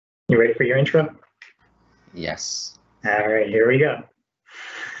You ready for your intro? Yes. All right, here we go.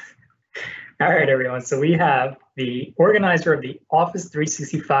 All right, everyone. So we have the organizer of the Office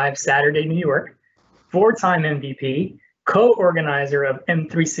 365 Saturday New York, 4-time MVP, co-organizer of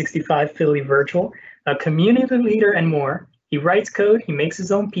M365 Philly Virtual, a community leader, and more. He writes code, he makes his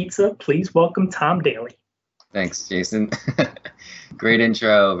own pizza. Please welcome Tom Daly. Thanks, Jason. Great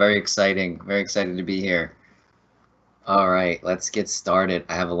intro. Very exciting. Very excited to be here. All right, let's get started.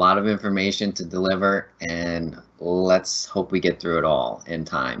 I have a lot of information to deliver, and let's hope we get through it all in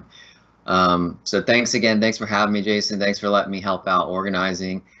time. So thanks again. Thanks for having me, Jason. Thanks for letting me help out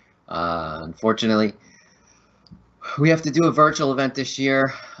organizing. Unfortunately, we have to do a virtual event this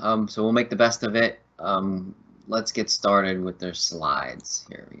year, so we'll make the best of it. Let's get started with their slides.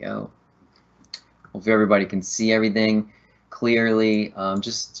 Here we go. Hopefully everybody can see everything clearly.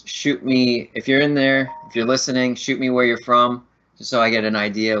 Just shoot me, if you're in there, if you're listening, shoot me where you're from, just so I get an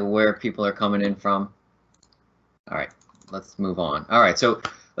idea of where people are coming in from. All right, let's move on. All right, so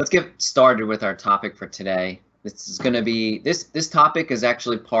let's get started with our topic for today. This is going to be, this topic is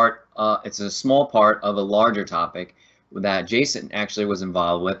actually it's a small part of a larger topic that Jason actually was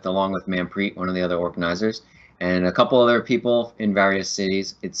involved with, along with Manpreet, one of the other organizers, and a couple other people in various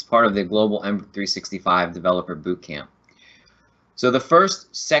cities. It's part of the Global M365 Developer Bootcamp. So the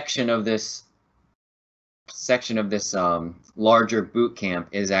first section of this larger bootcamp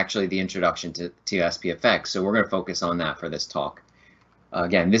is actually the introduction to SPFx. So we're going to focus on that for this talk.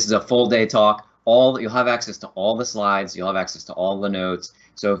 Again, this is a full day talk. You'll have access to all the slides. You'll have access to all the notes.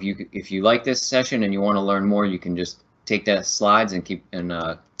 So if you like this session and you want to learn more, you can just take the slides and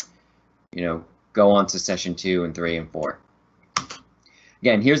go on to session 2 and 3 and 4.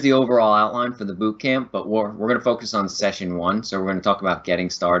 Again, here's the overall outline for the boot camp, but we're going to focus on session 1. So we're going to talk about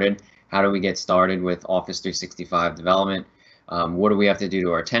getting started. How do we get started with Office 365 development? What do we have to do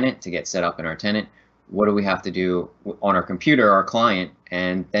to our tenant to get set up in our tenant? What do we have to do on our computer, our client?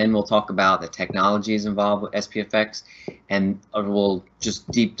 And then we'll talk about the technologies involved with SPFx, and we'll just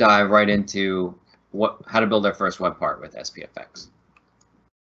deep dive right into how to build our first web part with SPFx.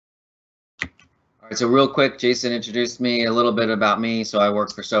 All right, so real quick, Jason introduced me, a little bit about me. So I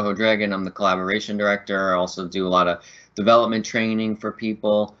work for Soho Dragon. I'm the collaboration director. I also do a lot of development training for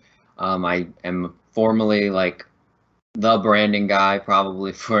people. I am formally like the branding guy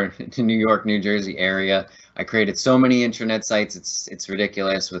probably for the New York, New Jersey area. I created so many intranet sites, it's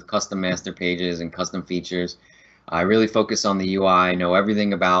ridiculous, with custom master pages and custom features. I really focus on the UI. I know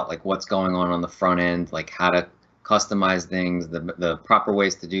everything about like what's going on the front end, like how to customize things, the proper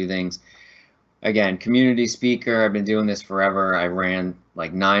ways to do things. Again, community speaker. I've been doing this forever. I ran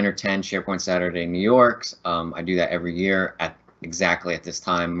like 9 or 10 SharePoint Saturday New Yorks. I do that every year exactly at this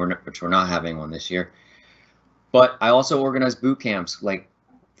time, which we're not having one this year. But I also organize boot camps like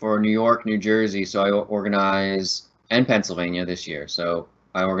for New York, New Jersey. So I organize, and Pennsylvania this year. So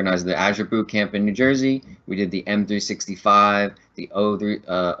I organized the Azure Boot Camp in New Jersey. We did the M365, the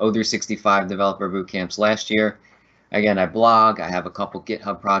O365 developer boot camps last year. Again, I blog, I have a couple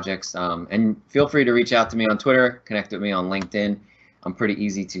GitHub projects, and feel free to reach out to me on Twitter, connect with me on LinkedIn. I'm pretty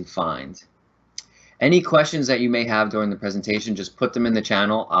easy to find. Any questions that you may have during the presentation, just put them in the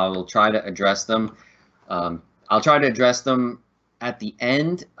channel. I will try to address them. I'll try to address them at the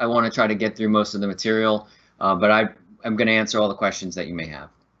end. I want to try to get through most of the material, but I'm going to answer all the questions that you may have.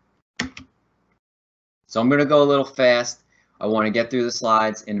 So I'm going to go a little fast. I want to get through the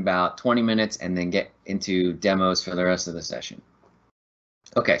slides in about 20 minutes and then get into demos for the rest of the session.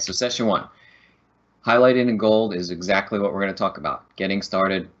 Okay, so session 1. Highlighted in gold is exactly what we're going to talk about. Getting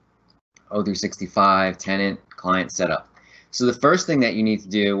started, O365, tenant, client setup. So the first thing that you need to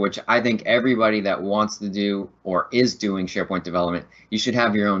do, which I think everybody that wants to do or is doing SharePoint development, you should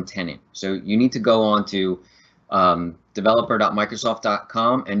have your own tenant. So you need to go on to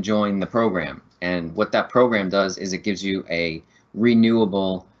developer.microsoft.com and join the program. And what that program does is it gives you a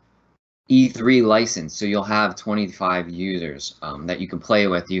renewable E3 license. So you'll have 25 users that you can play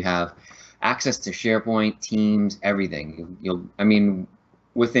with. You have access to SharePoint, Teams, everything. I mean,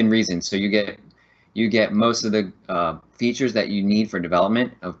 within reason. So you get most of the features that you need for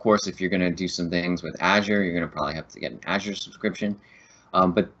development. Of course, if you're going to do some things with Azure, you're going to probably have to get an Azure subscription.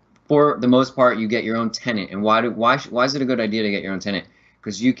 But for the most part, you get your own tenant. And why is it a good idea to get your own tenant?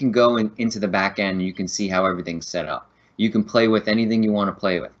 Because you can go into the back end and you can see how everything's set up. You can play with anything you want to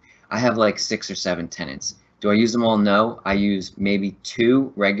play with. I have like 6 or 7 tenants. Do I use them all? No. I use maybe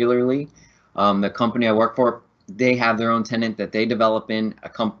 2 regularly. The company I work for, they have their own tenant that they develop in.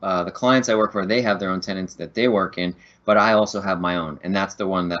 The clients I work for, they have their own tenants that they work in, but I also have my own, and that's the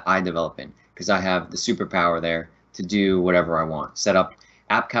one that I develop in because I have the superpower there to do whatever I want. Set up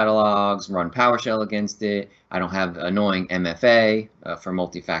app catalogs, run PowerShell against it. I don't have annoying MFA for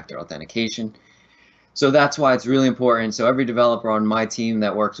multi-factor authentication. So that's why it's really important. So every developer on my team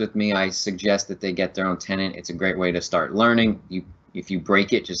that works with me, I suggest that they get their own tenant. It's a great way to start learning. If you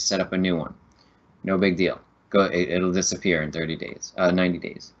break it, just set up a new one. No big deal. It'll disappear in 90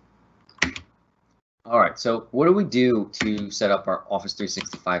 days. All right, so what do we do to set up our Office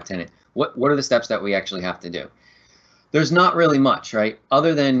 365 tenant? What are the steps that we actually have to do? There's not really much, right?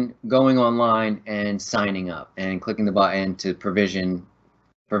 Other than going online and signing up and clicking the button to provision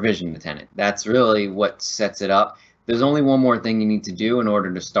the tenant. That's really what sets it up. There's only one more thing you need to do in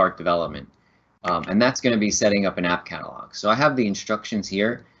order to start development, and that's going to be setting up an app catalog. So I have the instructions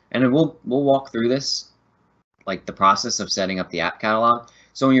here, and we'll walk through this, like the process of setting up the app catalog.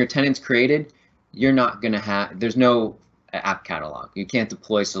 So when your tenant's created, you're not going to have, there's no app catalog. You can't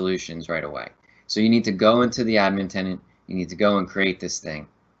deploy solutions right away. So you need to go into the admin tenant. You need to go and create this thing.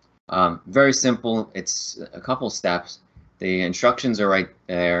 Very simple. It's a couple steps. The instructions are right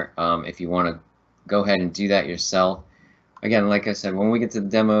there if you want to go ahead and do that yourself. Again, like I said, when we get to the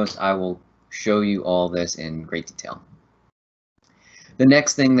demos, I will show you all this in great detail. The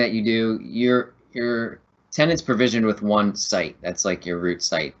next thing that you do, your tenant's provisioned with one site. That's like your root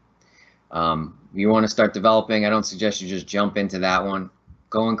site. You want to start developing, I don't suggest you just jump into that one.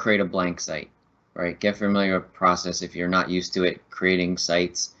 Go and create a blank site, right? Get familiar with the process if you're not used to it, creating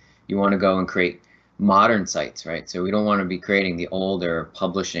sites. You want to go and create modern sites, right? So we don't want to be creating the older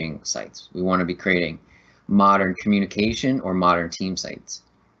publishing sites. We want to be creating modern communication or modern team sites.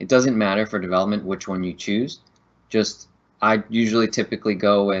 It doesn't matter for development which one you choose. Just I usually typically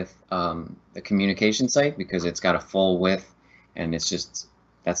go with the communication site because it's got a full width, and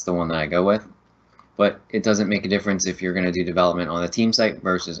that's the one that I go with. But it doesn't make a difference if you're going to do development on a team site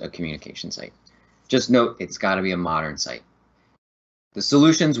versus a communication site. Just note it's got to be a modern site. The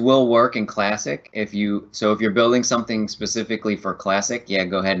solutions will work in Classic if you're building something specifically for Classic, yeah,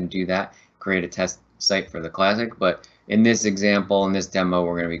 go ahead and do that. Create a test site for the Classic, but in this example, in this demo,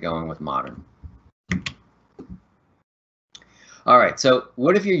 we're going to be going with modern. All right, so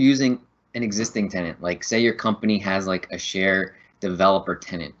what if you're using an existing tenant? Like say your company has like a share developer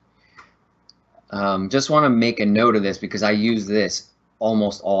tenant. Just want to make a note of this because I use this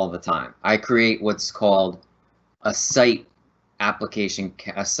almost all the time. I create what's called a site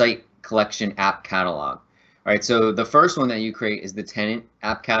collection app catalog. All right, so the first one that you create is the tenant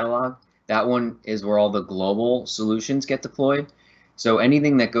app catalog. That one is where all the global solutions get deployed. So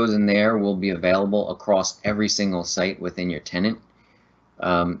anything that goes in there will be available across every single site within your tenant.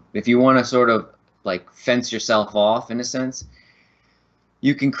 If you want to sort of like fence yourself off in a sense,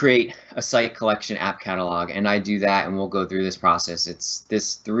 you can create a site collection app catalog, and I do that, and we'll go through this process. It's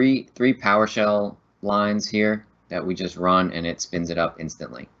this three PowerShell lines here that we just run, and it spins it up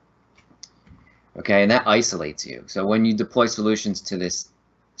instantly. Okay, and that isolates you. So when you deploy solutions to this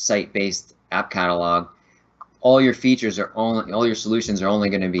site-based app catalog, all your solutions are only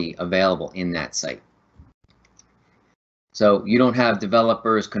going to be available in that site. So you don't have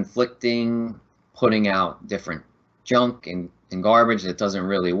developers conflicting, putting out different junk and garbage that doesn't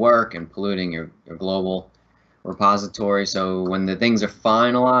really work and polluting your global repository. So when the things are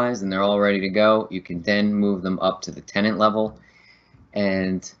finalized and they're all ready to go, you can then move them up to the tenant level.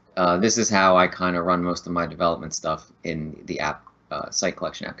 And this is how I kind of run most of my development stuff in the app site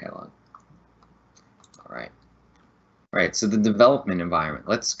collection app catalog. All right, so the development environment.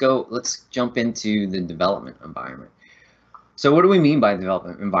 Let's jump into the development environment. So what do we mean by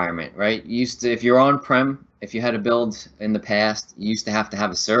development environment, right? If you're on prem, if you had a build in the past, you used to have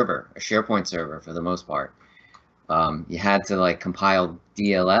a server, a SharePoint server for the most part. You had to like compile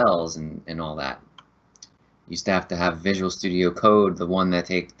DLLs and all that. You used to have Visual Studio Code, the one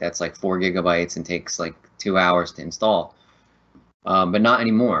that's like 4 gigabytes and takes like 2 hours to install. But not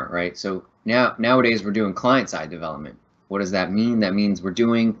anymore, right? So nowadays we're doing client-side development. What does that mean? That means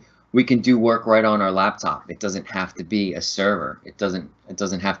we can do work right on our laptop. It doesn't have to be a server. It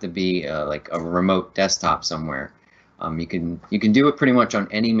doesn't have to be like a remote desktop somewhere. You can do it pretty much on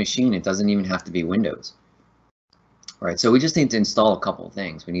any machine. It doesn't even have to be Windows. All right, so we just need to install a couple of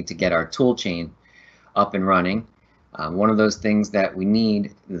things. We need to get our tool chain up and running. One of those things that we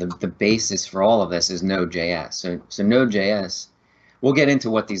need, the basis for all of this is Node.js. So Node.js, we'll get into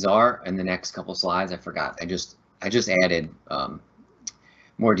what these are in the next couple slides. I forgot. I just added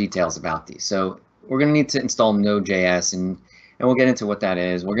more details about these. So we're going to need to install Node.js, and we'll get into what that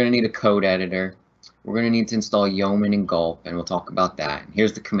is. We're going to need a code editor. We're going to need to install Yeoman and Gulp, and we'll talk about that.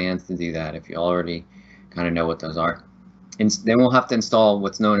 Here's the commands to do that if you already kind of know what those are. And then we'll have to install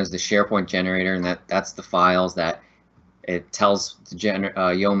what's known as the SharePoint generator, and that's the files that It tells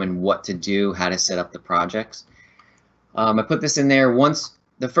the Yeoman what to do, how to set up the projects. I put this in there once.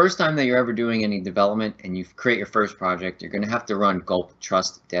 The first time that you're ever doing any development and you create your first project, you're going to have to run gulp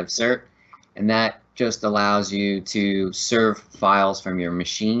trust dev cert, and that just allows you to serve files from your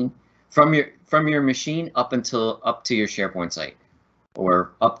machine, from your machine up to your SharePoint site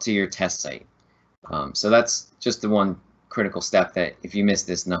or up to your test site. So that's just the one critical step that if you miss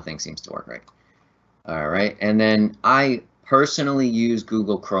this, nothing seems to work right. All right, and then I personally use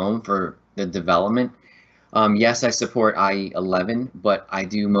Google Chrome for the development. Yes, I support IE 11, but I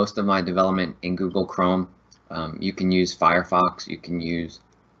do most of my development in Google Chrome. You can use Firefox, you can use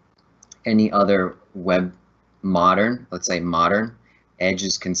any other web modern, let's say modern. Edge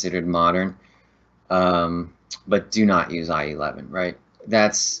is considered modern, but do not use IE 11, right?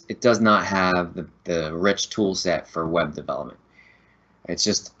 It does not have the rich tool set for web development.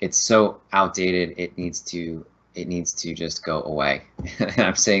 It's so outdated, it needs to just go away.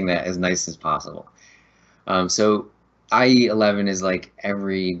 I'm saying that as nice as possible. So IE 11 is like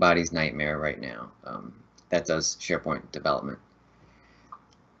everybody's nightmare right now that does SharePoint development.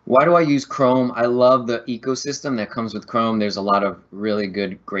 Why do I use Chrome? I love the ecosystem that comes with Chrome. There's a lot of really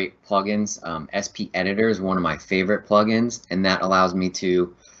good, great plugins. SP Editor is one of my favorite plugins, and that allows me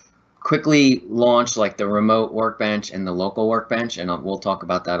to quickly launch like the remote workbench and the local workbench, and we'll talk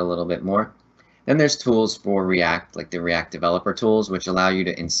about that a little bit more. Then there's tools for React, like the React developer tools, which allow you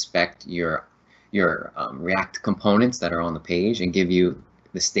to inspect your React components that are on the page and give you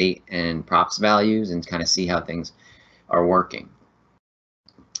the state and props values and kind of see how things are working.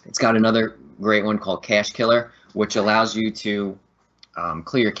 It's got another great one called Cache Killer, which allows you to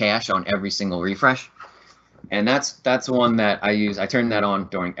clear cache on every single refresh. And that's one that I use. I turn that on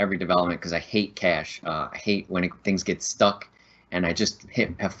during every development because I hate cache. I hate when things get stuck and I just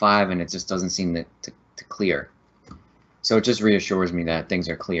hit F5 and it just doesn't seem to clear. So it just reassures me that things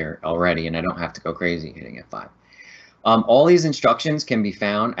are clear already and I don't have to go crazy hitting F5. All these instructions can be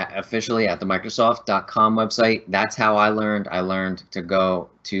found officially at the Microsoft.com website. That's how I learned. I learned to go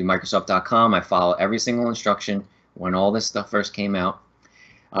to Microsoft.com. I follow every single instruction when all this stuff first came out.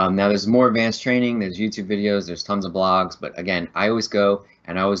 Now there's more advanced training, there's YouTube videos, there's tons of blogs, but again, I always go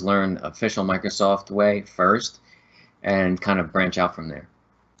and I always learn the official Microsoft way first and kind of branch out from there.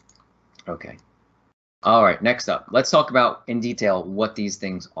 Okay. All right, next up, let's talk about in detail what these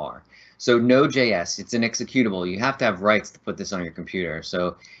things are. So Node.js, it's an executable. You have to have rights to put this on your computer.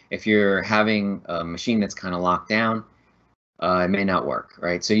 So if you're having a machine that's kind of locked down, it may not work,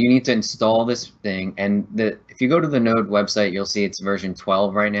 right? So you need to install this thing, and if you go to the Node website, you'll see it's version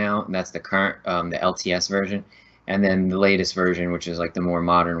 12 right now, and that's the current, the LTS version, and then the latest version, which is like the more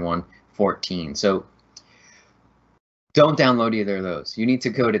modern one, 14. So don't download either of those. You need to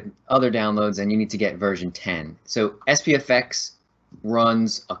go to other downloads, and you need to get version 10. So SPFx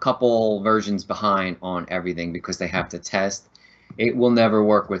runs a couple versions behind on everything because they have to test. It will never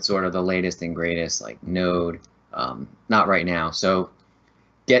work with sort of the latest and greatest like Node. Not right now. So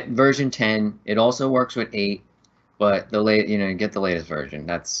get version 10. It also works with 8, but get the latest version.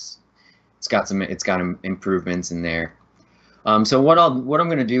 It's got improvements in there. So what I'm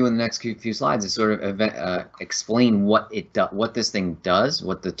going to do in the next few slides is sort of explain what this thing does,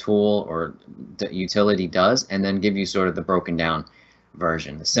 what the tool or the utility does, and then give you sort of the broken down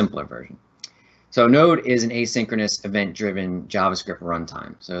version, the simpler version. So Node is an asynchronous event-driven JavaScript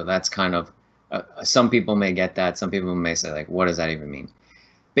runtime. So that's kind of some people may get that. Some people may say, like, what does that even mean?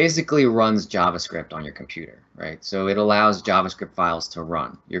 Basically runs JavaScript on your computer, right? So it allows JavaScript files to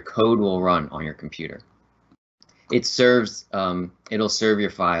run. Your code will run on your computer. It serves, it'll serve your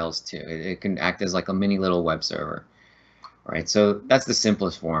files too. It can act as like a mini little web server, right? So that's the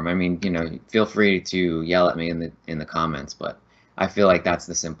simplest form. I mean, feel free to yell at me in the comments, but I feel like that's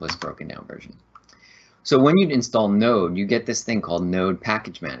the simplest broken down version. So when you install Node, you get this thing called Node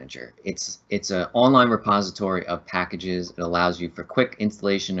Package Manager. It's an online repository of packages. It allows you for quick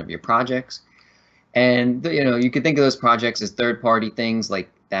installation of your projects. And you could think of those projects as third-party things like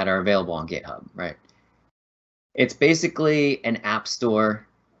that are available on GitHub, right? It's basically an app store,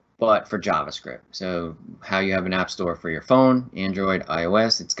 but for JavaScript. So how you have an app store for your phone, Android,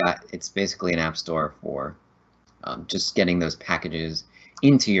 iOS, it's basically an app store for just getting those packages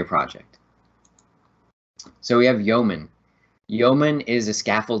into your project. So we have Yeoman. Yeoman is a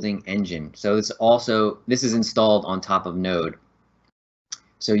scaffolding engine. So this is installed on top of Node.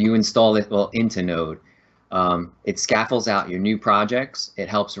 So you install it into Node. It scaffolds out your new projects. It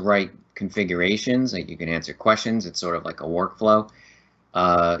helps write configurations, like you can answer questions. It's sort of like a workflow.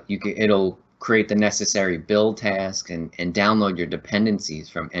 It'll create the necessary build task and download your dependencies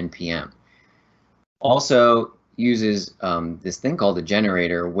from NPM. Also, uses this thing called a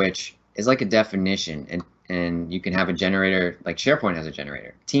generator, which is like a definition, and you can have a generator, like SharePoint has a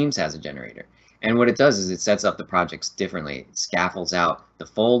generator, Teams has a generator. And what it does is it sets up the projects differently. It scaffolds out the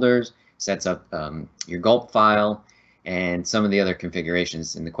folders, sets up your gulp file, and some of the other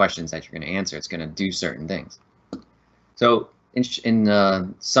configurations and the questions that you're going to answer. It's going to do certain things. So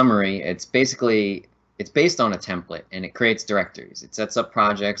in summary, it's based on a template, and it creates directories. It sets up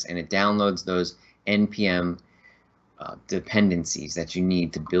projects, and it downloads those NPM dependencies that you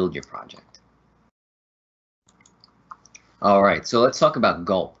need to build your project. All right, so let's talk about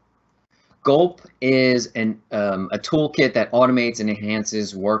Gulp. Gulp is a toolkit that automates and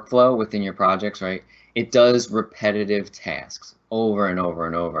enhances workflow within your projects, right? It does repetitive tasks over and over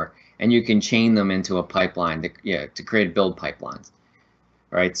and over, and you can chain them into a pipeline to create build pipelines,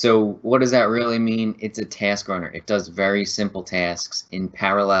 right? So what does that really mean? It's a task runner. It does very simple tasks in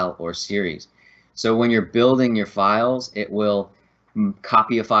parallel or series. So when you're building your files, it will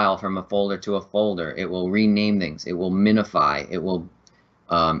copy a file from a folder to a folder. It will rename things. It will minify. It will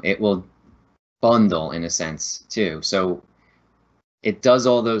bundle in a sense too. So it does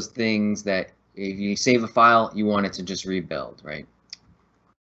all those things that if you save a file, you want it to just rebuild, right?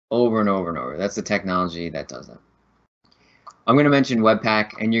 Over and over and over. That's the technology that does that. I'm going to mention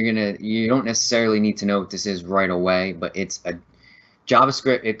Webpack, and you don't necessarily need to know what this is right away, but it's a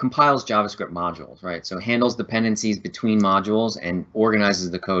JavaScript. It compiles JavaScript modules, right? So it handles dependencies between modules and organizes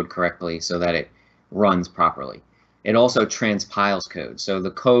the code correctly so that it runs properly. It also transpiles code. So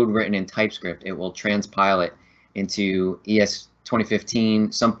the code written in TypeScript, it will transpile it into ES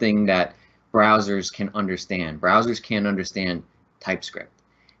 2015, something that browsers can understand. Browsers can't understand TypeScript.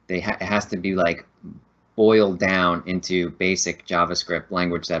 It has to be like boiled down into basic JavaScript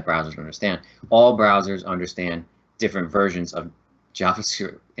language that browsers understand. All browsers understand different versions of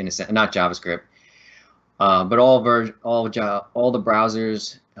JavaScript, in a sense, not JavaScript, but all the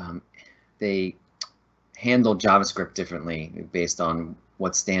browsers, they handle JavaScript differently based on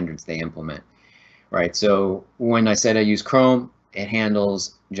what standards they implement, right? So when I said I use Chrome, it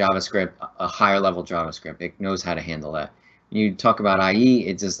handles JavaScript, a higher level JavaScript. It knows how to handle that. You talk about IE,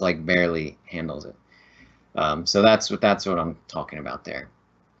 it just like barely handles it. So that's what I'm talking about there.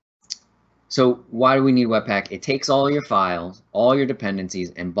 So why do we need Webpack? It takes all your files, all your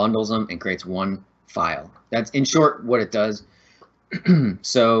dependencies, and bundles them and creates one file. That's in short what it does.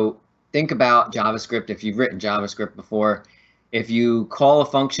 So think about JavaScript. If you've written JavaScript before, if you call a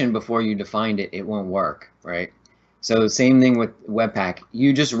function before you defined it, it won't work, right? So same thing with Webpack.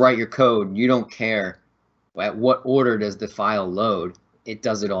 You just write your code. You don't care at what order does the file load. It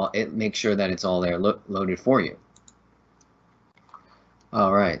does it all. It makes sure that it's all there loaded for you.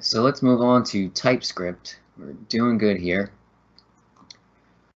 All right, so let's move on to TypeScript. We're doing good here.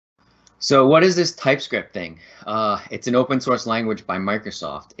 So what is this TypeScript thing? It's an open source language by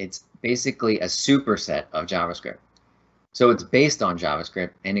Microsoft. It's basically a superset of JavaScript. So it's based on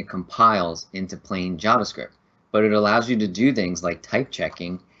JavaScript, and it compiles into plain JavaScript. But it allows you to do things like type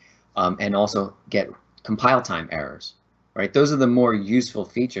checking and also get compile time errors, right? Those are the more useful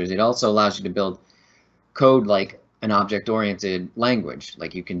features. It also allows you to build code like an object-oriented language.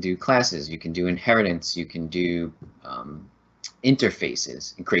 Like you can do classes, you can do inheritance, you can do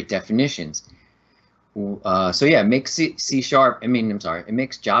interfaces and create definitions. So yeah, it makes it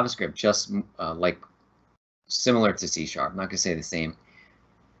makes JavaScript just like similar to C#. I'm not gonna say the same.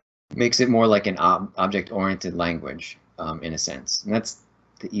 It makes it more like an object-oriented language in a sense. And that's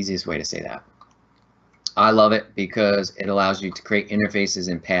the easiest way to say that. I love it because it allows you to create interfaces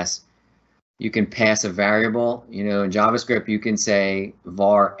and pass. You can pass a variable. You know, in JavaScript, you can say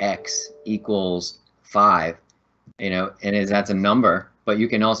var x equals 5. You know, and that's a number. But you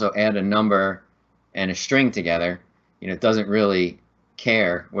can also add a number and a string together. You know, it doesn't really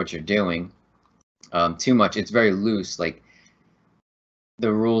care what you're doing too much. It's very loose. Like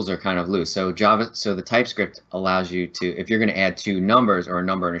the rules are kind of loose. So the TypeScript allows you to, if you're going to add two numbers or a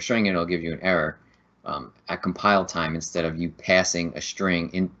number and a string, it'll give you an error at compile time instead of you passing a string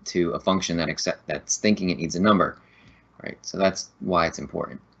into a function that's thinking it needs a number, right? So that's why it's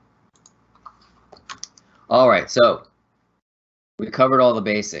important. All right, so we covered all the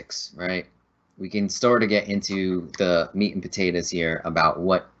basics, right? We can start to get into the meat and potatoes here about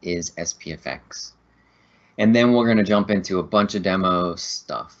what is SPFx. And then we're going to jump into a bunch of demo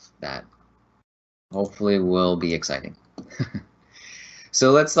stuff that hopefully will be exciting.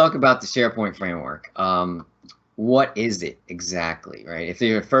 So let's talk about the SharePoint framework. What is it exactly, right? If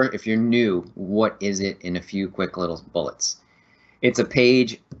you're new, what is it in a few quick little bullets? It's a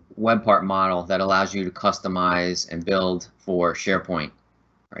page webpart model that allows you to customize and build for SharePoint,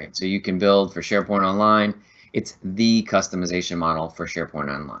 right? So you can build for SharePoint Online. It's the customization model for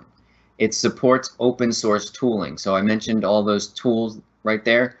SharePoint Online. It supports open source tooling. So I mentioned all those tools right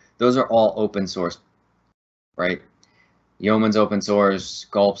there. Those are all open source, right? Yeoman's open source,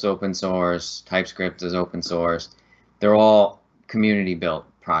 Gulp's open source, TypeScript is open source. They're all community built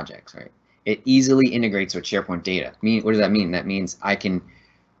projects, right? It easily integrates with SharePoint data. What does that mean? That means I can,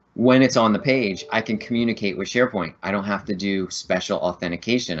 when it's on the page, I can communicate with SharePoint. I don't have to do special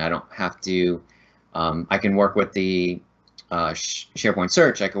authentication. I don't have to, I can work with the SharePoint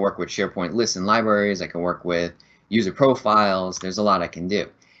search. I can work with SharePoint lists and libraries. I can work with user profiles. There's a lot I can do.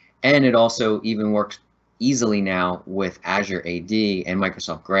 And it also even works easily now with Azure AD and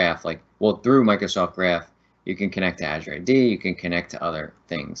Microsoft Graph. Like, well, through Microsoft Graph, you can connect to Azure AD, you can connect to other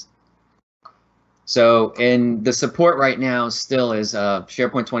things. So, and the support right now still is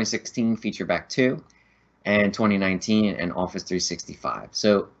SharePoint 2016 Featureback 2 and 2019 and Office 365.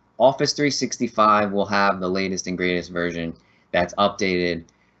 So Office 365 will have the latest and greatest version that's updated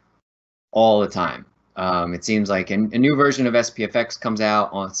all the time. It seems like a new version of SPFx comes out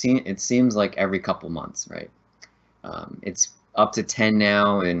on, it seems like every couple months, right? It's up to 10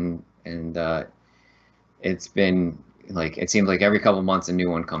 now, and it's been like, it seems like every couple months a new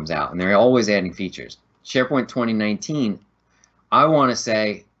one comes out, and they're always adding features. SharePoint 2019, I want to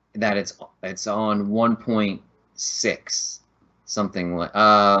say that it's on 1.6, something like,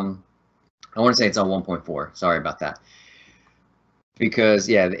 I want to say it's on 1.4. Sorry about that. Because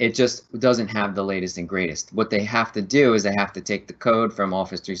yeah, it just doesn't have the latest and greatest. What they have to do is they have to take the code from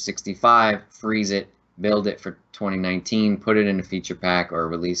Office 365, freeze it, build it for 2019, put it in a feature pack or a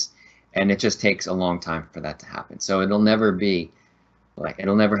release, and it just takes a long time for that to happen. So it'll never be like,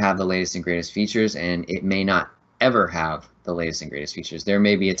 it'll never have the latest and greatest features, and it may not ever have the latest and greatest features. There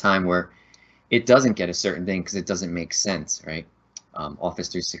may be a time where it doesn't get a certain thing because it doesn't make sense, right? Office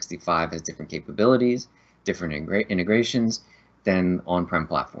 365 has different capabilities, different integrations than on-prem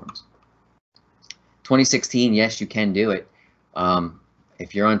platforms. 2016, yes, you can do it.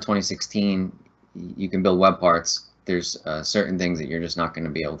 If you're on 2016, you can build web parts. There's certain things that you're just not going to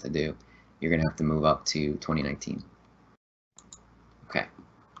be able to do. You're going to have to move up to 2019. Okay.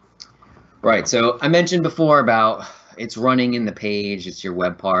 Right, so I mentioned before about it's running in the page, it's your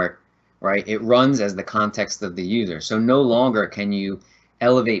web part, right? It runs as the context of the user. So no longer can you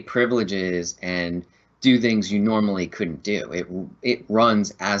elevate privileges and do things you normally couldn't do. It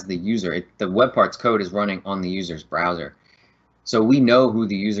runs as the user. The web parts code is running on the user's browser. So we know who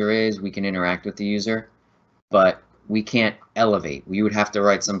the user is, we can interact with the user, but we can't elevate. We would have to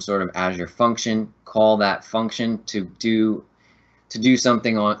write some sort of Azure function, call that function to do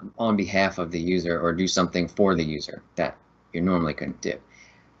something on behalf of the user or do something for the user that you normally couldn't do.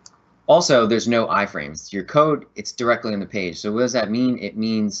 Also, there's no iframes. Your code, it's directly on the page. So what does that mean? It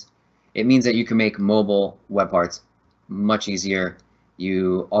means that you can make mobile web parts much easier.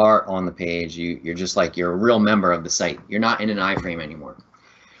 You are on the page. You're just like, you're a real member of the site. You're not in an iframe anymore.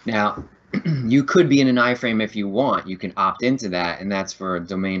 Now, you could be in an iframe if you want. You can opt into that, and that's for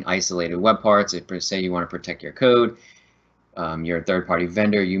domain isolated web parts. If say you want to protect your code, you're a third-party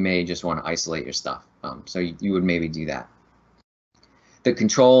vendor, you may just want to isolate your stuff. So you would maybe do that. The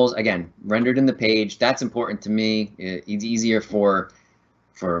controls, again, rendered in the page. That's important to me. It's easier for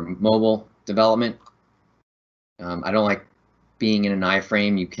mobile development. I don't like being in an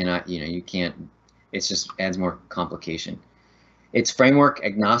iframe. You cannot, you can't, it just adds more complication. It's framework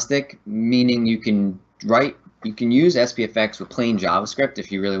agnostic, meaning you can use SPFx with plain JavaScript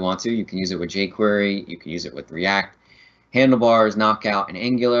if you really want to. You can use it with jQuery, you can use it with React, Handlebars, Knockout, and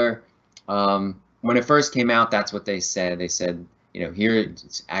Angular. When it first came out, that's what they said. They said, here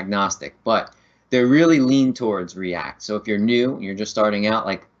it's agnostic, but they really lean towards React. So if you're new, you're just starting out,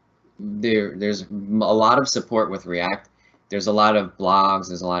 like there's a lot of support with React. There's a lot of blogs,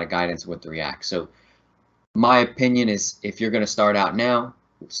 there's a lot of guidance with React. So my opinion is, if you're going to start out now,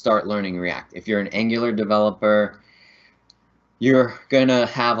 start learning React. If you're an Angular developer, you're going to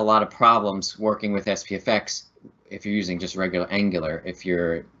have a lot of problems working with SPFx if you're using just regular Angular. If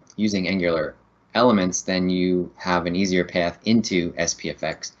you're using Angular elements, then you have an easier path into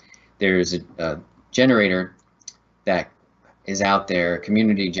SPFx. There's a generator that is out there, a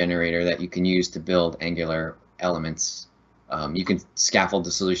community generator that you can use to build Angular elements. You can scaffold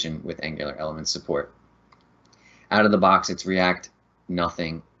the solution with Angular elements support. Out of the box, it's React,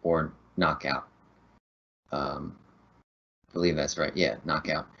 Nothing, or Knockout. I believe that's right. Yeah,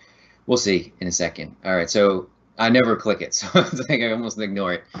 Knockout. We'll see in a second. All right, so I never click it, so it's like I almost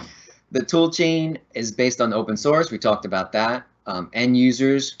ignore it. The tool chain is based on open source. We talked about that. End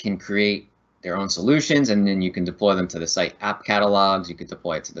users can create their own solutions, and then you can deploy them to the site app catalogs. You could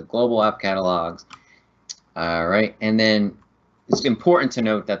deploy it to the global app catalogs. All right, and then it's important to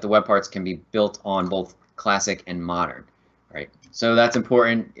note that the web parts can be built on both classic and modern, right? So that's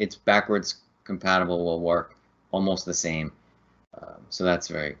important. It's backwards compatible, will work almost the same. So that's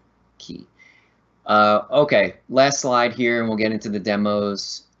very key. Okay, last slide here, and we'll get into the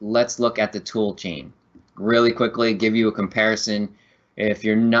demos. Let's look at the tool chain really quickly. Give you a comparison. If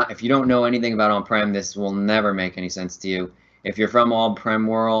you don't know anything about On Prem, this will never make any sense to you. If you're from On Prem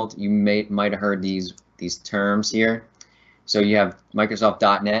world, you might have heard these terms here. So you have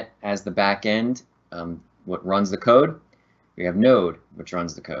Microsoft.NET as the back end, what runs the code. We have Node, which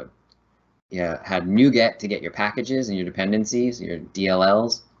runs the code. You had NuGet to get your packages and your dependencies, your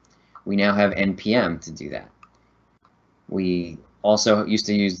DLLs. We now have NPM to do that. We also used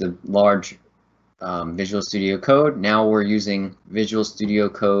to use the large Visual Studio Code. Now we're using Visual Studio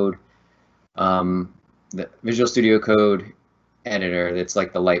Code, the Visual Studio Code editor. That's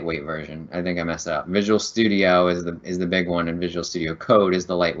like the lightweight version. I think I messed it up. Visual Studio is the big one, and Visual Studio Code is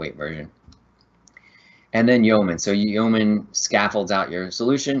the lightweight version. And then Yeoman. So Yeoman scaffolds out your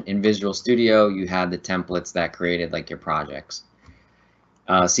solution. In Visual Studio, you had the templates that created like your projects.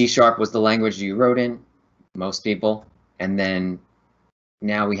 C# was the language you wrote in, most people, and then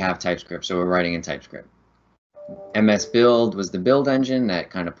now we have TypeScript, so we're writing in TypeScript. MS Build was the build engine that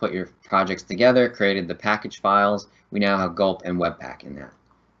kind of put your projects together, created the package files. We now have Gulp and Webpack in that.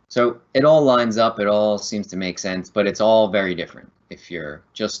 So it all lines up, it all seems to make sense, but it's all very different if you're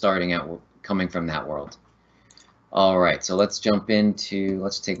just starting out coming from that world. All right, so let's jump into,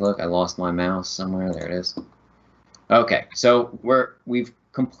 let's take a look. I lost my mouse somewhere, there it is. Okay, so we've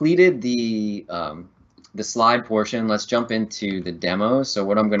completed the slide portion. Let's jump into the demo. So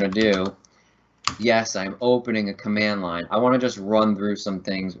what I'm going to do, yes, I'm opening a command line. I want to just run through some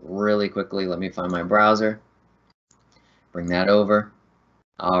things really quickly. Let me find my browser. Bring that over.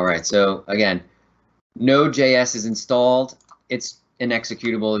 All right, so again, Node.js is installed. It's an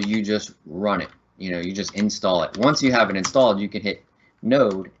executable. You just run it. You just install it. Once you have it installed, you can hit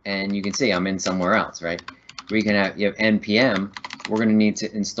Node, and you can see I'm in somewhere else, right? You have NPM. We're going to need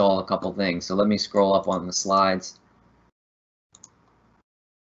to install a couple things. So let me scroll up on the slides.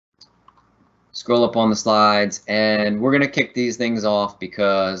 Scroll up on the slides, and we're going to kick these things off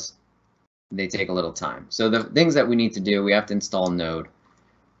because they take a little time. So the things that we need to do, we have to install Node.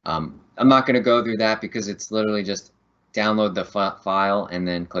 I'm not going to go through that because it's literally just download the file and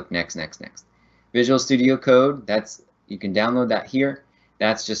then click next, next, next. Visual Studio Code, you can download that here.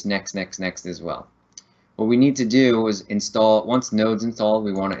 That's just next, next, next as well. What we need to do is install, once Node's installed,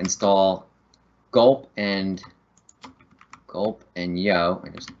 we want to install Gulp and Yo. I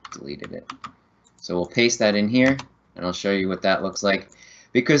just deleted it. So we'll paste that in here, and I'll show you what that looks like.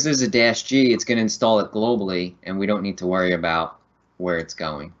 Because there's a -G, it's going to install it globally, and we don't need to worry about where it's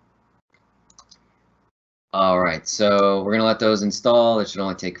going. All right, so we're going to let those install. It should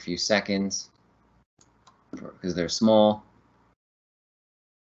only take a few seconds because they're small.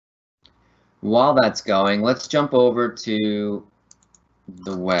 While that's going, let's jump over to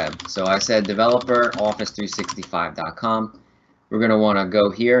the web. So I said developer office365.com. We're going to want to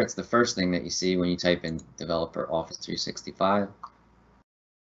go here. It's the first thing that you see when you type in developer Office 365.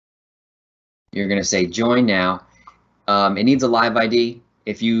 You're going to say join now. It needs a live ID.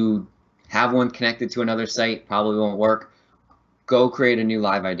 If you have one connected to another site, probably won't work. Go create a new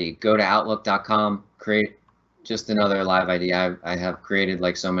live ID. Go to outlook.com, create just another live ID. I have created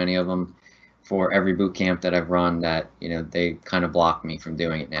like so many of them for every boot camp that I've run that, they kind of block me from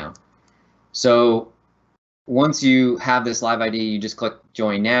doing it now. So once you have this live ID, you just click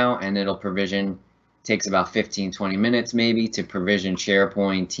join now and it'll provision. Takes about 15-20 minutes maybe to provision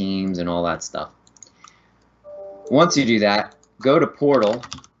SharePoint, Teams, and all that stuff. Once you do that, go to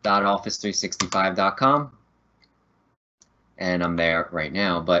portal.office365.com, and I'm there right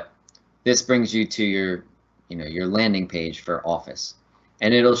now. But this brings you to your landing page for Office,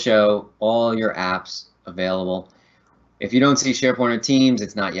 and it'll show all your apps available. If you don't see SharePoint or Teams,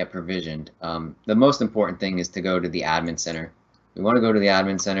 it's not yet provisioned. The most important thing is to go to the Admin Center. We want to go to the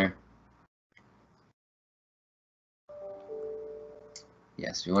Admin Center.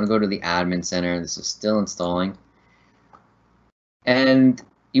 Yes, we want to go to the Admin Center. This is still installing. And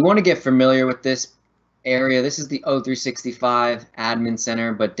you want to get familiar with this area. This is the O365 Admin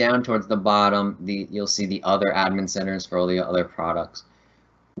Center, but down towards the bottom, you'll see the other admin centers for all the other products,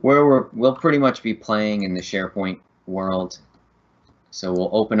 where we'll pretty much be playing in the SharePoint world. So we'll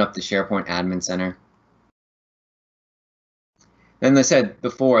open up the SharePoint Admin Center. Then, as I said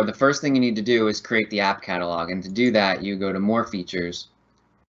before, the first thing you need to do is create the app catalog. And to do that, you go to More Features,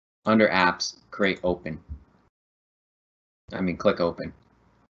 under Apps, click Open.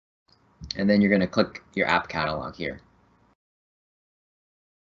 and then you're going to click your app catalog here.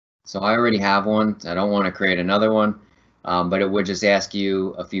 So I already have one. I don't want to create another one, but it would just ask you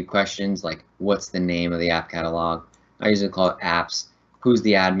a few questions like what's the name of the app catalog? I usually call it apps. Who's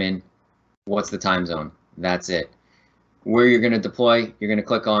the admin? What's the time zone? That's it. Where you're going to deploy, you're going to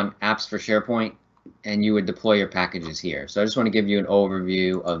click on apps for SharePoint, and you would deploy your packages here. So I just want to give you an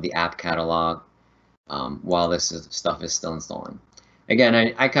overview of the app catalog while this stuff is still installing.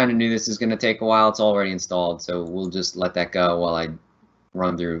 Again, I kind of knew this is going to take a while. It's already installed, so we'll just let that go while I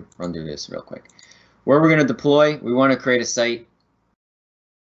run through this real quick. Where we're going to deploy, we want to create a site.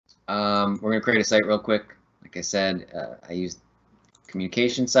 We're going to create a site real quick. Like I said, I used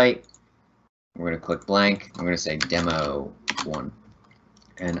communication site. We're going to click blank. I'm going to say demo 1.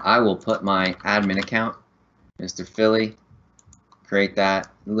 And I will put my admin account, Mr. Philly, create that.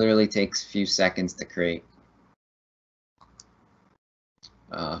 It literally takes a few seconds to create.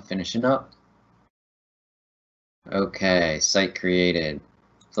 Finishing up. Okay, site created.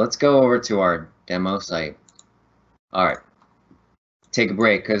 So let's go over to our demo site. All right, take a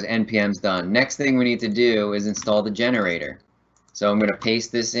break because NPM's done. Next thing we need to do is install the generator. So I'm going to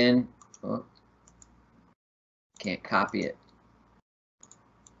paste this in. Oh, can't copy it.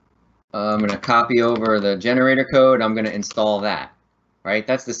 I'm going to copy over the generator code. I'm going to install that. Right,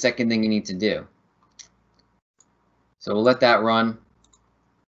 that's the second thing you need to do. So we'll let that run.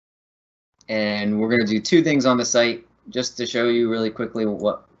 And we're going to do 2 things on the site just to show you really quickly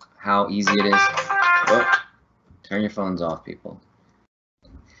how easy it is. Oh, turn your phones off, people.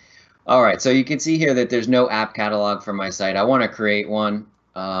 All right, so you can see here that there's no app catalog for my site. I want to create one.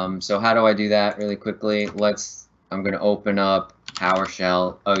 So how do I do that really quickly? I'm going to open up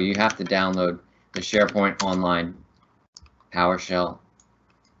PowerShell. Oh, you have to download the SharePoint Online PowerShell.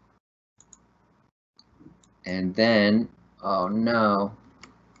 And then, oh no,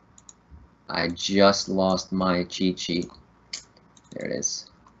 I just lost my cheat sheet. There it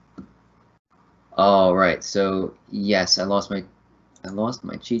is. All right, so yes, I lost my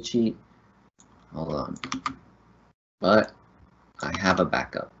cheat sheet. Hold on, but I have a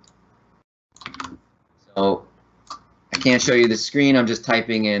backup. So I can't show you the screen. I'm just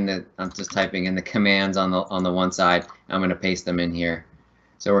typing in the commands on the one side. I'm going to paste them in here.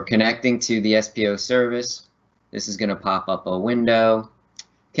 So we're connecting to the SPO service. This is going to pop up a window.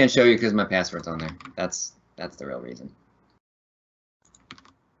 Can't show you because my password's on there. That's the real reason.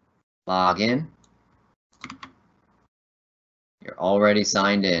 Log in. You're already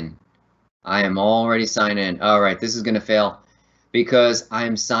signed in. I am already signed in. All right, this is going to fail because I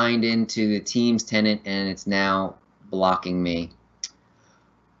am signed into the Teams tenant and it's now blocking me.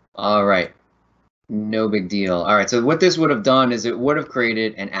 All right, no big deal. All right, so what this would have done is it would have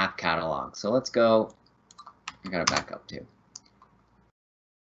created an app catalog. So let's go. I got to back up too.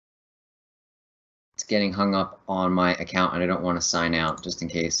 It's getting hung up on my account and I don't want to sign out just in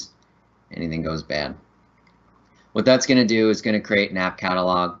case anything goes bad. What that's going to do is going to create an app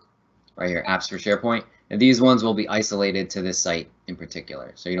catalog right here, apps for SharePoint. And these ones will be isolated to this site in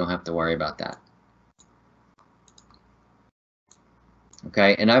particular, so you don't have to worry about that.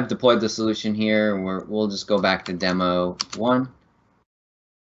 Okay, and I've deployed the solution here. We'll just go back to demo 1.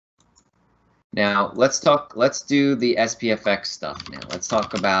 Now let's do the SPFx stuff now. Let's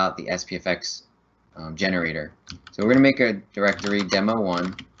talk about the SPFx generator. So we're going to make a directory demo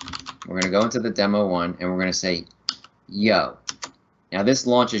 1. We're going to go into the demo 1 and we're going to say yo. Now this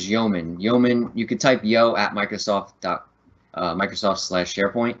launches Yeoman. Yeoman, you could type yo at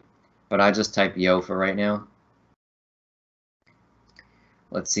Microsoft/SharePoint, but I just type yo for right now.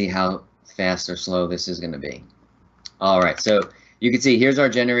 Let's see how fast or slow this is going to be. All right, so you can see here's our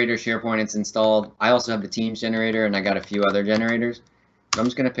generator SharePoint. It's installed. I also have the Teams generator and I got a few other generators. So I'm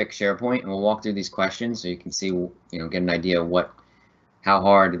just going to pick SharePoint and we'll walk through these questions so you can see, get an idea of how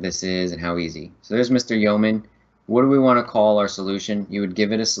hard this is and how easy. So there's Mr. Yeoman. What do we want to call our solution? You would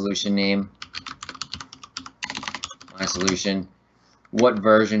give it a solution name. My solution. What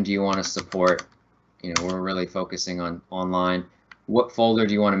version do you want to support? We're really focusing on online. What folder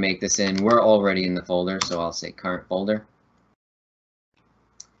do you want to make this in? We're already in the folder, so I'll say current folder.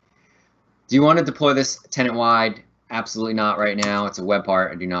 Do you want to deploy this tenant-wide? Absolutely not right now. It's a web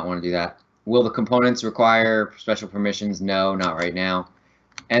part. I do not want to do that. Will the components require special permissions? No, not right now.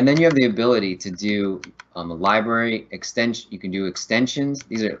 And then you have the ability to do a library extension. You can do extensions.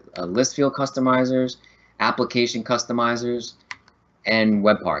 These are list field customizers, application customizers, and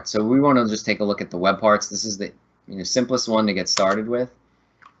web parts. So we want to just take a look at the web parts. This is the simplest one to get started with,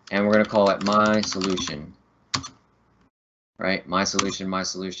 and we're going to call it my solution. Right, my solution, my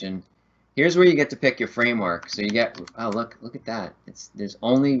solution. Here's where you get to pick your framework. So you get, oh, look at that. There's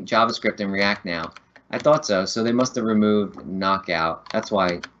only JavaScript and React now. I thought so. So they must have removed Knockout. That's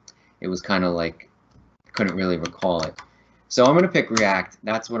why it was kind of like, couldn't really recall it. So I'm going to pick React.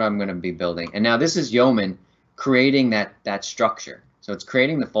 That's what I'm going to be building. And now this is Yeoman creating that structure. So it's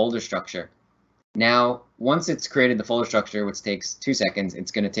creating the folder structure. Now, once it's created the folder structure, which takes 2 seconds,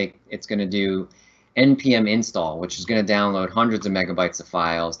 it's going to do npm install, which is going to download hundreds of megabytes of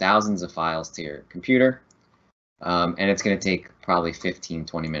files, thousands of files to your computer. And it's going to take probably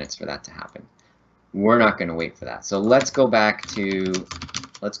 15-20 minutes for that to happen. We're not going to wait for that. So let's go back to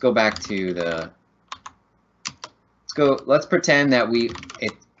let's pretend that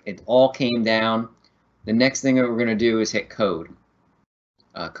it all came down. The next thing that we're going to do is hit code.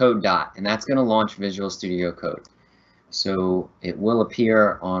 Code dot, and that's going to launch Visual Studio Code. So it will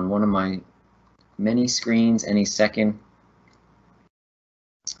appear on one of my many screens any second.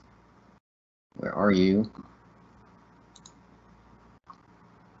 Where are you?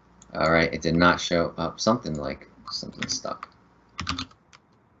 All right, it did not show up. Something stuck.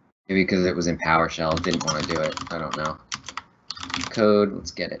 Maybe because it was in PowerShell, it didn't want to do it. I don't know. Code,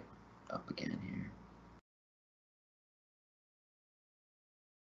 let's get it up again here.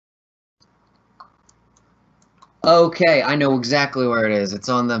 Okay, I know exactly where it is. It's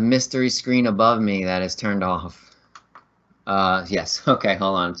on the mystery screen above me that is turned off. Yes, okay,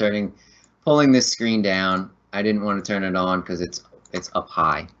 hold on. Pulling this screen down. I didn't want to turn it on because it's up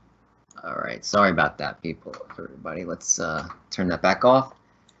high. All right, sorry about that, everybody. Let's turn that back off.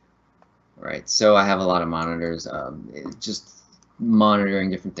 All right, so I have a lot of monitors, just monitoring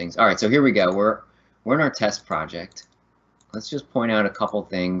different things. All right, so here we go. We're in our test project. Let's just point out a couple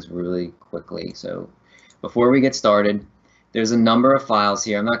things really quickly. So before we get started, there's a number of files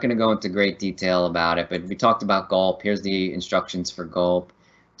here. I'm not going to go into great detail about it, but we talked about gulp. Here's the instructions for gulp.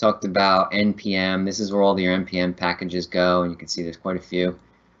 Talked about npm. This is where all your npm packages go, and you can see there's quite a few.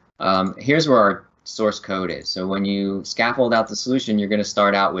 Here's where our source code is. So when you scaffold out the solution, you're going to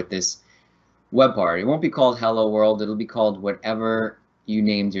start out with this web part. It won't be called Hello World. It'll be called whatever you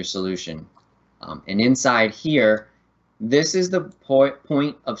named your solution. And inside here, this is the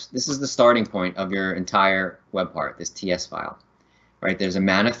this is the starting point of your entire web part, this TS file, right? There's a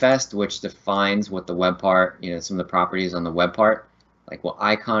manifest which defines what the web part, some of the properties on the web part, like what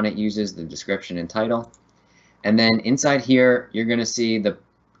icon it uses, the description and title. And then inside here, you're going to see the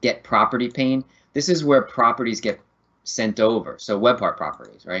get property pane. This is where properties get sent over. So web part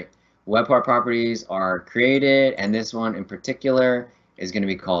properties, right? Web part properties are created, and this one in particular is going to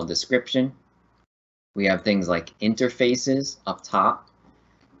be called description. We have things like interfaces up top,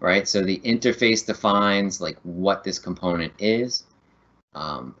 right? So the interface defines like what this component is,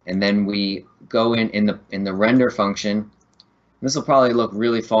 and then we go in the render function. This will probably look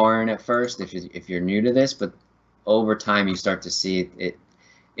really foreign at first if you're new to this, but over time you start to see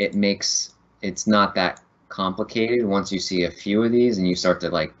it's not that complicated once you see a few of these and you start to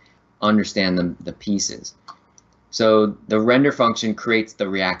like understand the pieces. So the render function creates the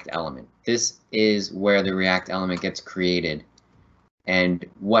React element. This is where the React element gets created. And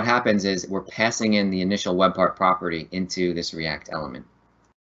what happens is we're passing in the initial web part property into this React element.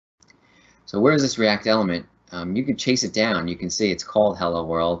 So where's this React element? You can chase it down. You can see it's called Hello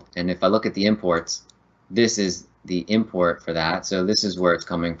World. And if I look at the imports, this is the import for that. So this is where it's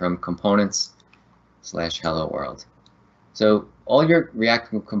coming from, components/Hello World. So all your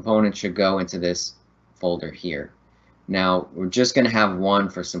React components should go into this folder here. Now we're just going to have one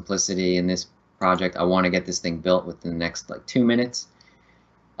for simplicity in this project. I want to get this thing built within the next like 2 minutes.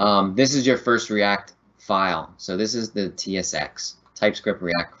 This is your first React file. So this is the TSX, TypeScript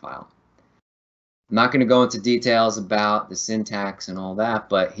React file. I'm not going to go into details about the syntax and all that,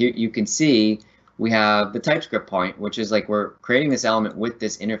 but here you can see we have the TypeScript point, which is like we're creating this element with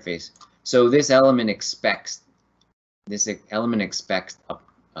this interface. So this element expects an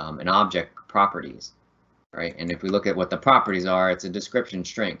object properties, right? And if we look at what the properties are, it's a description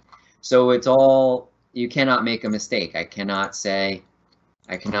string. So it's all, you cannot make a mistake. I cannot say,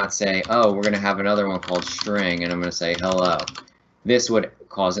 oh, we're going to have another one called string, and I'm going to say hello. This would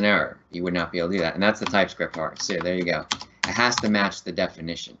cause an error. You would not be able to do that. And that's the TypeScript part. So there you go. It has to match the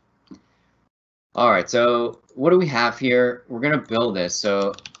definition. All right, so what do we have here? We're going to build this.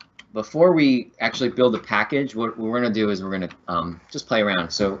 So before we actually build the package, what we're going to do is we're going to just play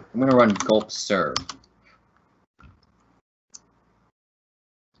around. So I'm going to run gulp serve.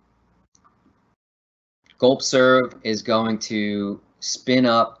 Gulp serve is going to spin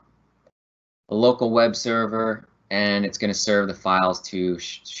up a local web server, and it's going to serve the files to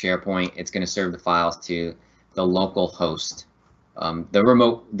SharePoint. It's going to serve the files to the local host.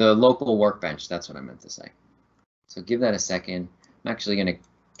 the local workbench. That's what I meant to say. So give that a second. I'm actually going to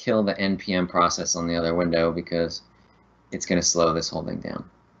kill the npm process on the other window because it's going to slow this whole thing down.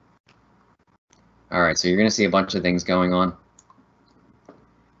 All right, so you're going to see a bunch of things going on.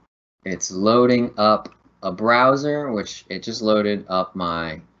 It's loading up a browser, which it just loaded up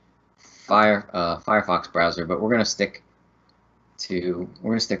my Firefox browser, but we're going to stick to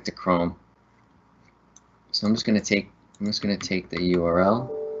Chrome. So I'm just going to take the URL,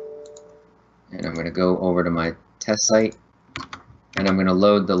 and I'm going to go over to my test site, and I'm going to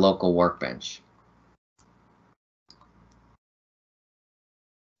load the local workbench.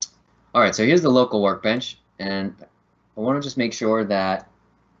 All right, so here's the local workbench, and I want to just make sure that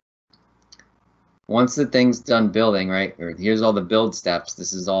once the thing's done building, right, or here's all the build steps,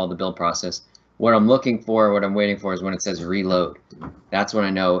 this is all the build process. What I'm looking for, what I'm waiting for is when it says reload. That's when I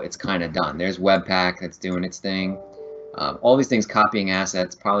know it's kind of done. There's Webpack that's doing its thing. All these things copying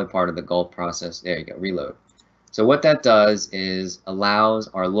assets, probably part of the gulp process. There you go, reload. So what that does is allows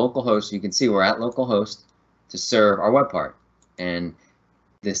our local host, you can see we're at localhost, to serve our web part. And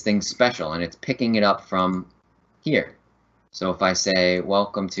this thing's special, and it's picking it up from here. So if I say,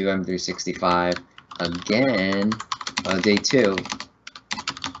 welcome to M365 again, day 2,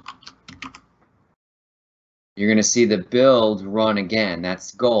 you're going to see the build run again.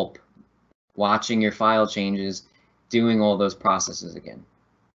 That's gulp, watching your file changes, doing all those processes again.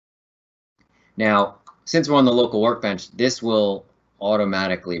 Now, since we're on the local workbench, this will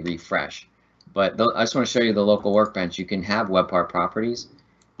automatically refresh. But I just want to show you the local workbench. You can have web part properties.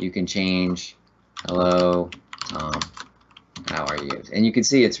 You can change, hello, Tom, how are you? And you can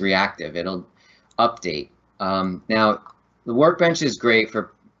see it's reactive. It'll update. Now, the workbench is great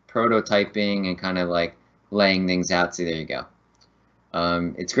for prototyping and kind of like laying things out. See, there you go.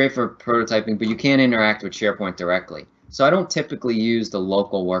 It's great for prototyping, but you can't interact with SharePoint directly. So I don't typically use the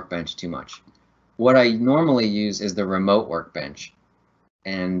local workbench too much. What I normally use is the remote workbench,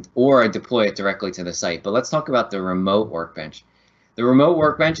 or I deploy it directly to the site. But let's talk about the remote workbench. The remote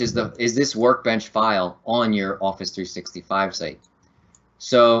workbench is this workbench file on your Office 365 site.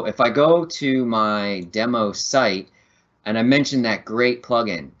 So if I go to my demo site, and I mentioned that great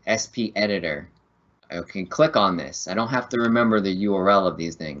plugin, SP Editor, I can click on this. I don't have to remember the URL of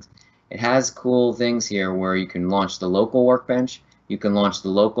these things. It has cool things here where you can launch the local workbench, you can launch the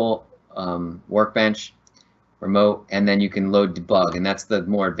local workbench remote, and then you can load debug, and that's the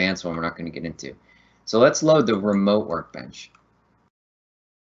more advanced one we're not going to get into. So let's load the remote workbench.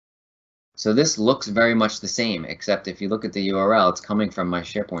 So this looks very much the same, except if you look at the URL, it's coming from my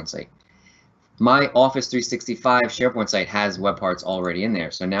SharePoint site. My Office 365 SharePoint site has web parts already in there,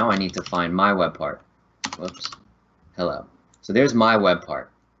 so now I need to find my web part. Whoops. Hello. So there's my web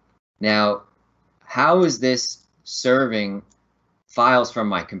part. Now, how is this serving files from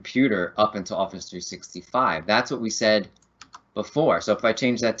my computer up into Office 365? That's what we said before. So if I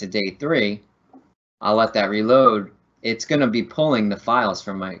change that to day 3, I'll let that reload. It's going to be pulling the files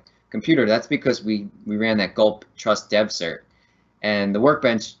from my computer. That's because we ran that gulp trust dev cert, and the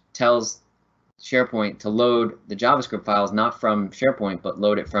workbench tells SharePoint to load the JavaScript files not from SharePoint, but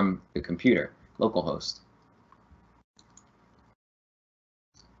load it from the computer, localhost.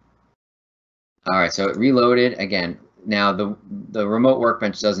 All right, so it reloaded again. Now the remote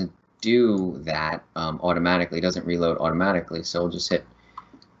workbench doesn't do that automatically. It doesn't reload automatically. So we'll just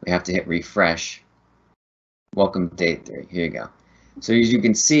we have to hit refresh. Welcome to day 3. Here you go. So as you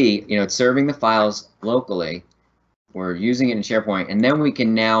can see, it's serving the files locally. We're using it in SharePoint, and then we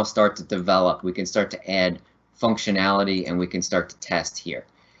can now start to develop. We can start to add functionality, and we can start to test here.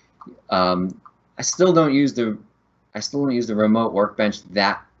 I still don't use the remote workbench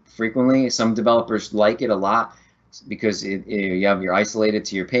that frequently. Some developers like it a lot because you have your isolated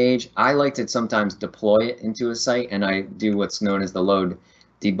to your page. I like to sometimes deploy it into a site, and I do what's known as the load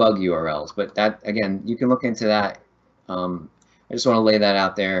debug URLs. But that, again, you can look into that. I just want to lay that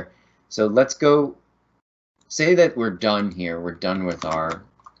out there. So let's go. Say that we're done here. We're done with our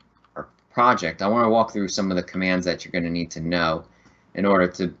project. I want to walk through some of the commands that you're going to need to know in order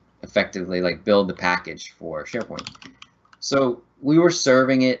to effectively build the package for SharePoint. So we were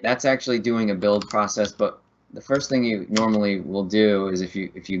serving it. That's actually doing a build process. But the first thing you normally will do is if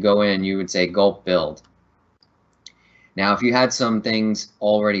you go in, you would say gulp build. Now, if you had some things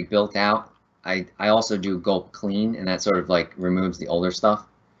already built out, I also do gulp clean, and that sort of removes the older stuff.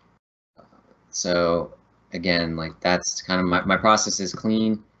 So again, that's kind of my process is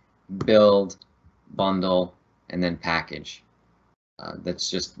clean, build, bundle, and then package. That's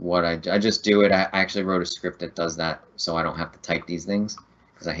just what I just do it. I actually wrote a script that does that, so I don't have to type these things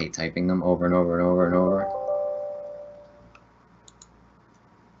because I hate typing them over and over and over and over.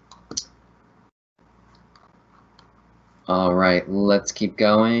 All right, let's keep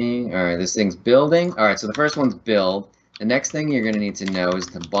going. All right, this thing's building. All right, so the first one's build. The next thing you're going to need to know is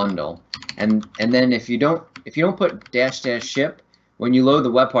the bundle. And then if you don't put -- ship, when you load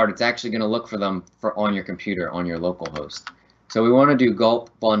the web part, it's actually going to look for them on your computer on your local host. So we want to do gulp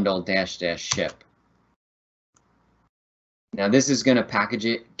bundle -- ship. Now this is going to package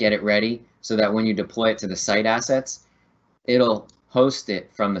it, get it ready, so that when you deploy it to the site assets, it'll host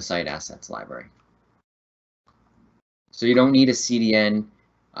it from the site assets library. So you don't need a CDN,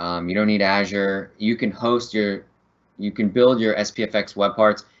 you don't need Azure. You can build your SPFx web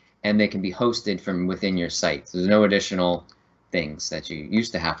parts, and they can be hosted from within your site. So there's no additional things that you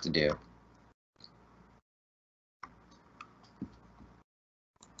used to have to do.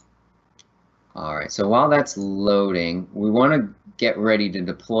 All right, so while that's loading, we want to get ready to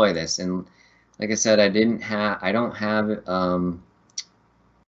deploy this. And like I said, I don't have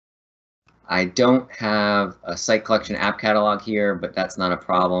a site collection app catalog here, but that's not a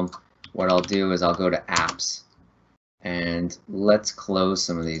problem. What I'll do is I'll go to apps, and let's close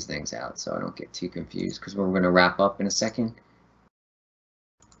some of these things out so I don't get too confused, because we're going to wrap up in a second.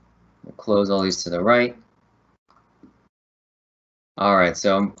 We'll close all these to the right. All right,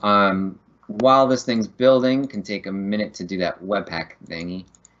 so while this thing's building, can take a minute to do that Webpack thingy.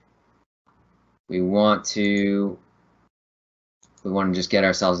 We want to just get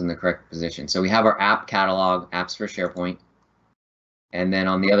ourselves in the correct position. So we have our app catalog, apps for SharePoint. And then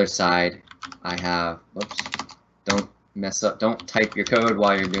on the other side, I have, oops, don't mess up, don't type your code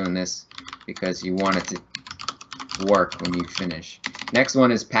while you're doing this, because you want it to work when you finish. Next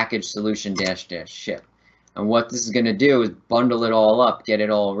one is package solution -- ship. And what this is going to do is bundle it all up, get it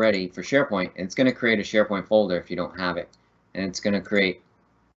all ready for SharePoint. And it's going to create a SharePoint folder if you don't have it. And it's going to create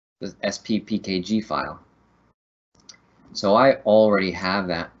the SPPKG file. So I already have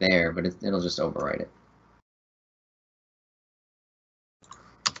that there, but it'll just overwrite it.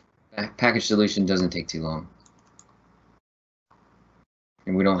 Package solution doesn't take too long.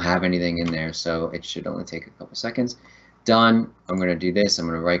 And we don't have anything in there, so it should only take a couple seconds. Done. I'm going to do this. I'm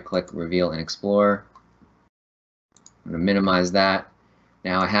going to right-click, reveal, and explore. I'm going to minimize that.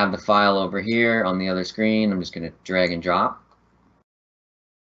 Now I have the file over here on the other screen. I'm just going to drag and drop.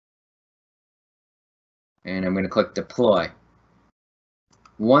 And I'm going to click deploy.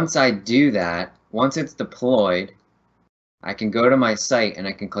 Once I do that, once it's deployed, I can go to my site and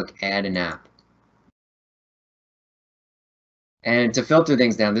I can click add an app. And to filter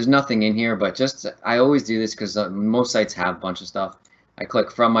things down, there's nothing in here, but I always do this because most sites have a bunch of stuff. I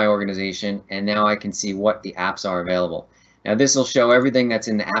click from my organization, and now I can see what the apps are available. Now this will show everything that's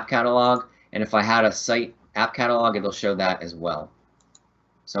in the app catalog, and if I had a site app catalog, it'll show that as well.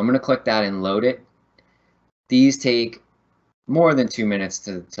 So I'm going to click that and load it. These take more than 2 minutes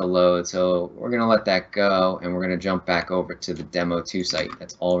to load, so we're going to let that go, and we're going to jump back over to the demo 2 site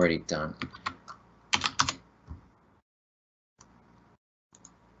that's already done.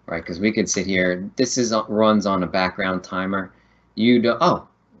 Right, because we could sit here. This runs on a background timer. Oh,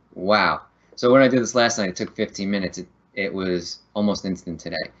 wow. So when I did this last night, it took 15 minutes. It was almost instant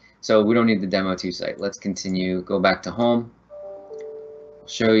today. So we don't need the demo 2 site. Let's continue. Go back to home. I'll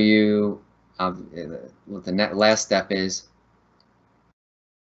show you what the last step is.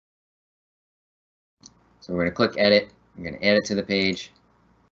 So we're going to click edit. I'm going to add it to the page.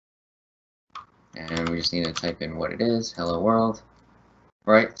 And we just need to type in what it is. Hello world.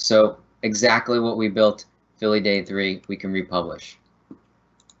 Right, so exactly what we built, Philly Day 3, we can republish.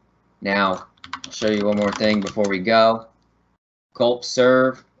 Now, I'll show you one more thing before we go. Gulp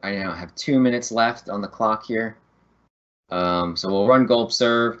serve, I now have 2 minutes left on the clock here. So we'll run gulp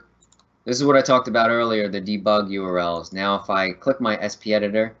serve. This is what I talked about earlier, the debug URLs. Now if I click my SP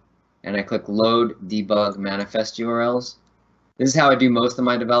editor and I click load debug manifest URLs, this is how I do most of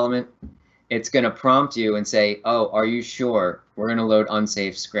my development. It's going to prompt you and say, oh, are you sure? We're going to load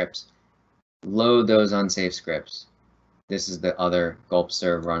unsafe scripts. Load those unsafe scripts. This is the other gulp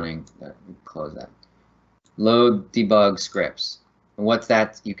serve running. Close that. Load debug scripts. And what's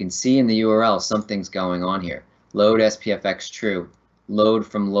that? You can see in the URL something's going on here. Load SPFx true. Load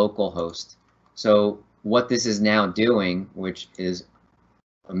from localhost. So what this is now doing, which is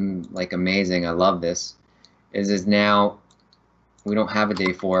like amazing, I love this, is now we don't have a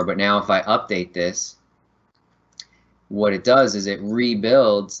day 4, but now if I update this, what it does is it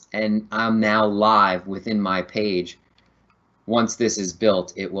rebuilds, and I'm now live within my page. Once this is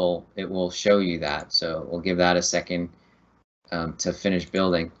built, it will show you that. So we'll give that a second to finish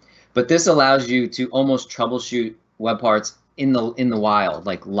building. But this allows you to almost troubleshoot web parts in the wild,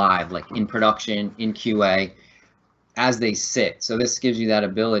 like live, like in production, in QA. as they sit. So this gives you that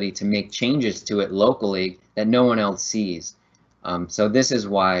ability to make changes to it locally that no one else sees. So this is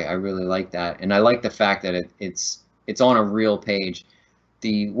why I really like that, and I like the fact that it's on a real page.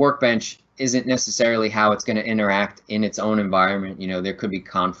 The workbench isn't necessarily how it's going to interact in its own environment. You know, there could be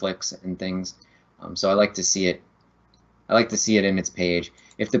conflicts and things. So I like to see it. I like to see it in its page.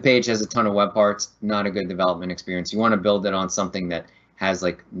 If the page has a ton of web parts, not a good development experience. You want to build it on something that has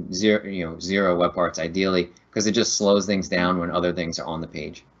like zero web parts ideally, because it just slows things down when other things are on the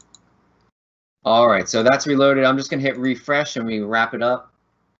page. All right, so that's reloaded. I'm just going to hit refresh and we wrap it up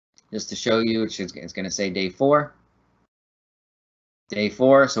just to show you. It's going to say day 4. Day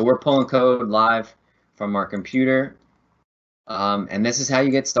 4. So we're pulling code live from our computer. And this is how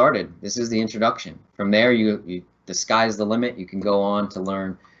you get started. This is the introduction. From there, the sky's the limit. You can go on to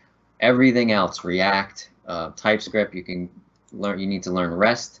learn everything else. React, TypeScript. You need to learn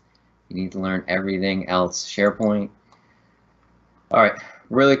REST. You need to learn everything else. SharePoint. All right.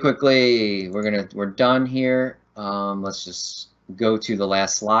 Really quickly, we're done here. Let's just go to the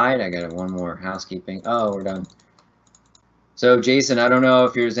last slide. I got one more housekeeping. Oh, we're done. So Jason, I don't know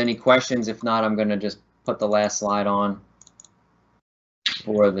if there's any questions. If not, I'm gonna just put the last slide on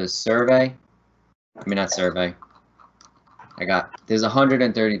for the survey. I mean, not survey. There's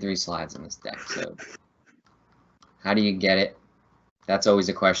 133 slides in this deck. So how do you get it? That's always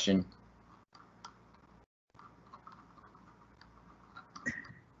a question.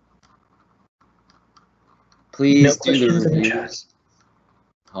 Please do the reviews.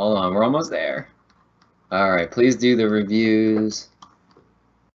 Hold on, we're almost there. All right, please do the reviews.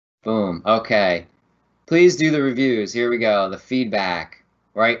 Boom, okay. Please do the reviews. Here we go, the feedback,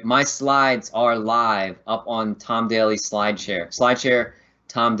 right? My slides are live up on Tom Daly's SlideShare. SlideShare,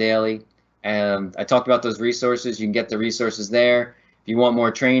 Tom Daly. And I talked about those resources. You can get the resources there. If you want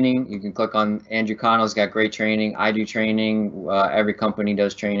more training, you can click on Andrew Connell's got great training. I do training. Every company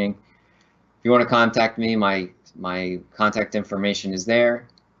does training. If you want to contact me, my contact information is there.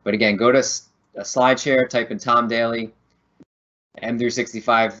 But again, go to SlideShare, type in Tom Daly,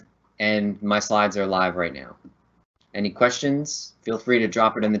 M365, and my slides are live right now. Any questions? Feel free to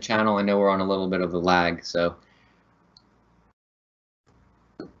drop it in the channel. I know we're on a little bit of a lag, so.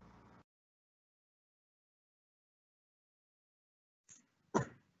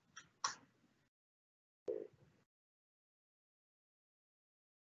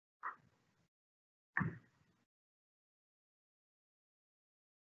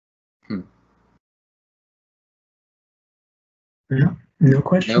 No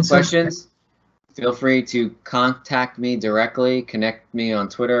questions. No questions? Feel free to contact me directly, connect me on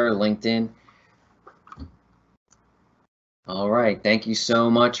Twitter, LinkedIn. All right, thank you so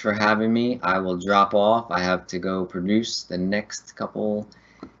much for having me. I will drop off. I have to go produce the next couple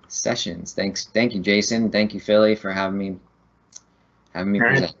sessions. Thank you, Jason. Thank you, Philly, for having me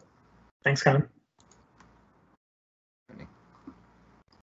present. Thanks, Colin.